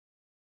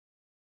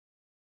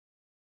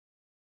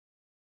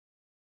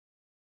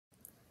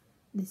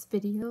This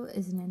video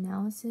is an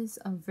analysis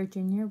of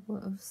Virginia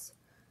Woolf's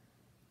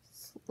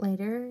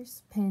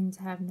Slater's Pins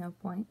Have No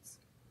Points.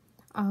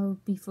 I'll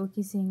be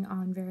focusing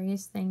on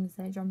various things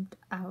that jumped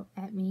out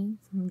at me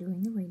from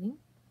doing the reading.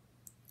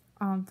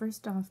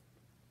 First off,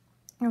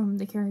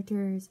 the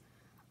characters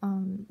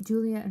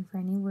Julia and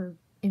Franny were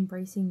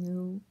embracing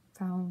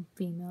newfound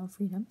female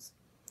freedoms.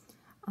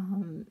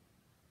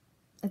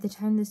 At the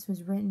time this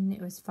was written, it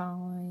was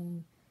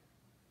following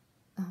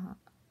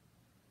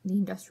the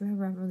Industrial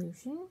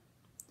Revolution.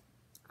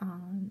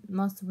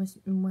 Most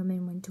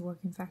women went to work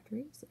in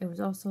factories. It was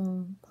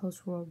also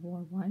post-World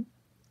War I.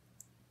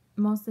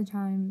 Most of the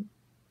time,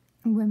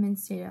 women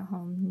stayed at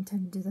home and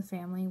tended to the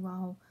family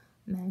while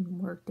men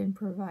worked and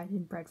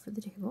provided bread for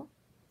the table.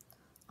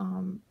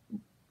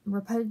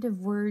 Repetitive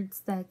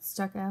words that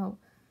stuck out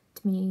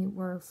to me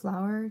were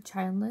flower,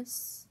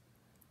 childless,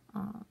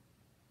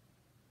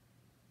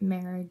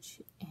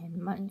 marriage,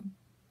 and money.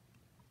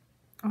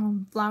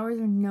 Flowers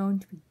are known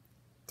to be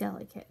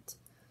delicate.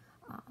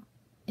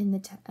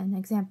 An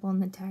example in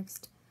the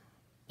text,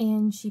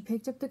 and she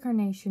picked up the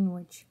carnation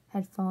which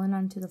had fallen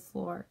onto the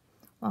floor.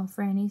 While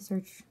Franny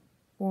searched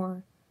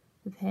for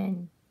the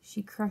pin,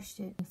 she crushed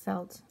it and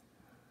felt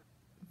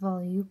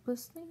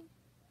voluptuously,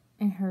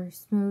 and her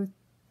smooth-veined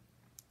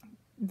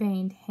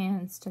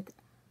hand stuck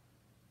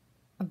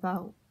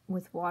about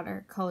with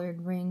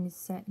water-colored rings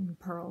set in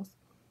pearls.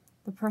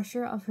 The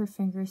pressure of her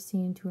fingers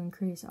seemed to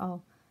increase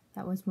all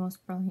that was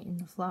most brilliant in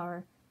the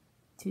flower,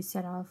 to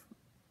set it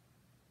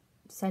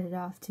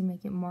off to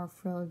make it more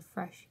frilled,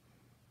 fresh,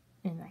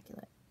 and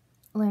immaculate.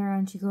 Later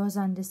on, she goes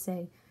on to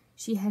say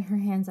she had her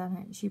hands on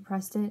it. She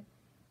pressed it,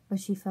 but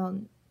she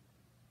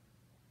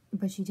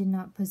did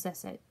not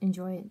possess it,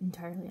 enjoy it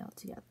entirely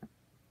altogether.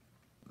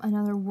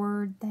 Another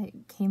word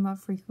that came up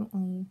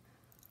frequently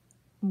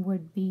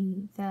would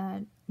be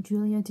that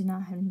Julia did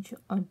not have any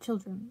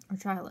children, or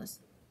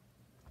childless.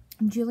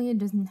 Julia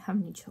doesn't have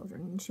any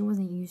children, and she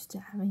wasn't used to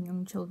having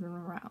young children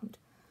around.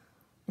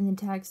 In the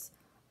text,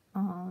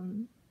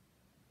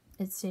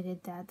 it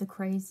stated that the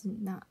Crays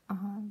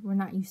were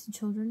not used to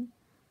children.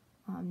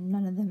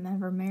 None of them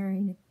ever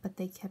married, but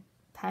they kept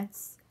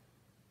pets,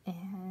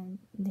 and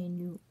they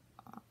knew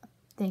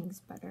things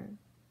better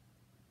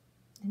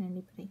than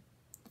anybody.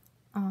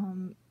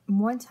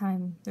 One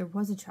time, there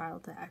was a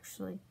child that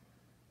actually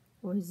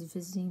was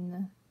visiting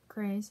the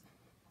Crays,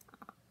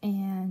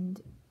 and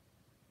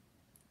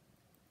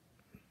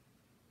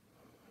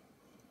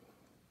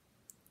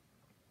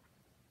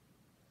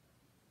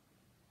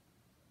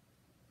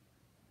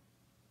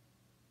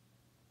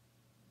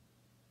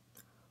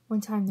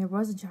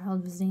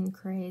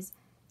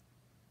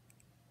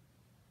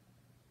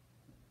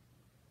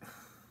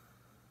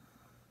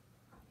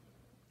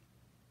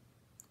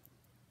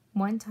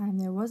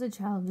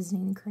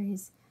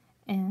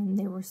and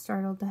they were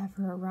startled to have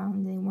her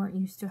around. They weren't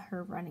used to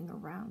her running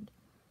around.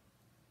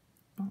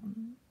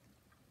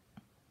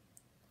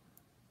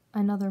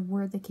 Another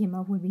word that came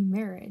up would be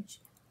marriage,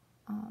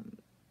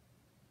 and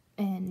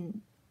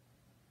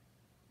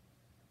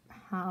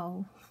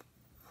how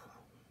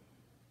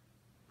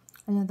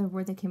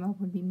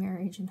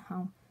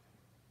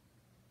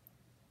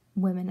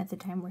women at the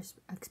time were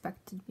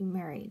expected to be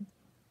married.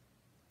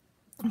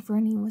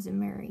 Franny wasn't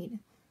married.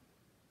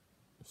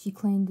 She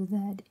claimed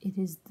that it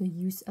is the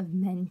use of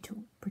men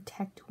to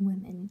protect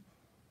women,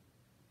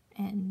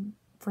 and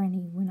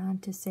Franny went on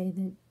to say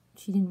that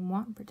she didn't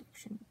want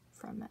protection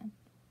from men.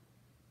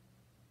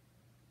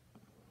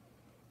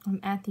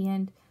 At the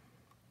end,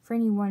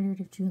 Franny wondered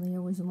if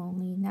Julia was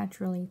lonely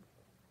naturally,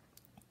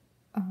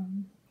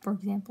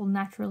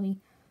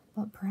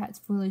 but perhaps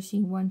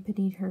foolishly. One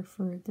pitied her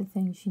for the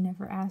things she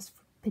never asked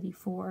for pity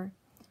for.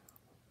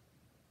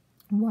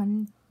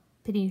 One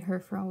pitied her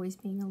for always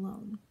being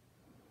alone.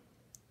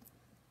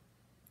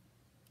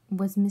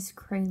 Was Miss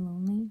Cray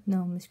lonely?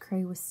 No, Miss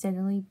Cray was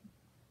steadily,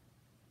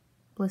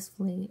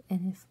 blissfully,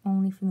 and if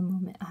only for the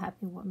moment, a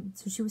happy woman.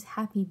 So she was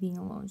happy being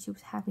alone. She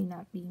was happy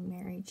not being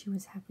married. She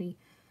was happy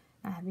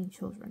not having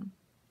children.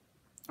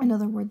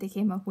 Another word that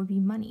came up would be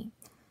money.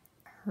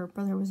 Her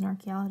brother was an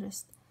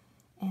archaeologist,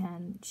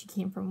 and she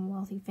came from a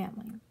wealthy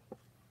family.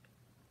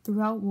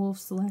 Throughout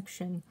Woolf's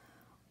selection,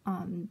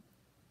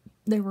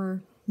 there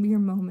were mere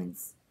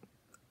moments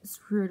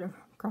screwed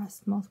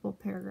across multiple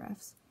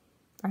paragraphs.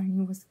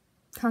 Franny was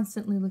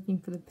constantly looking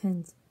for the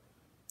pins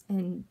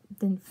and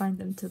didn't find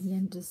them till the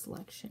end of the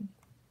selection.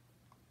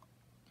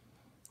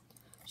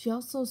 She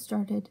also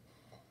started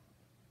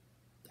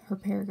her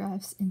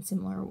paragraphs in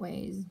similar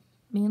ways,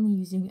 mainly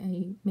using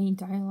a main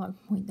dialogue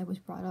point that was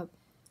brought up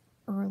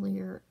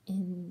earlier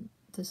in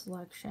the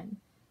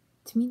selection.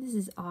 To me, this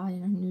is odd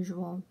and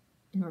unusual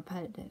and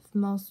repetitive.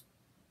 Most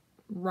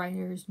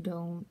writers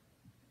don't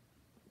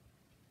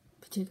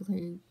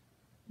particularly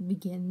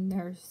begin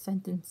their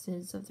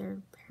sentences of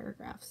their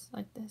paragraphs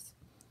like this.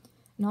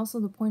 And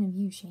also the point of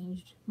view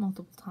changed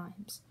multiple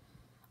times.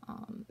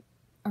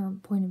 Our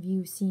point of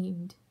view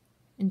seemed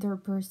in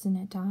third person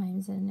at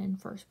times and in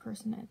first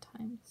person at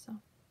times. So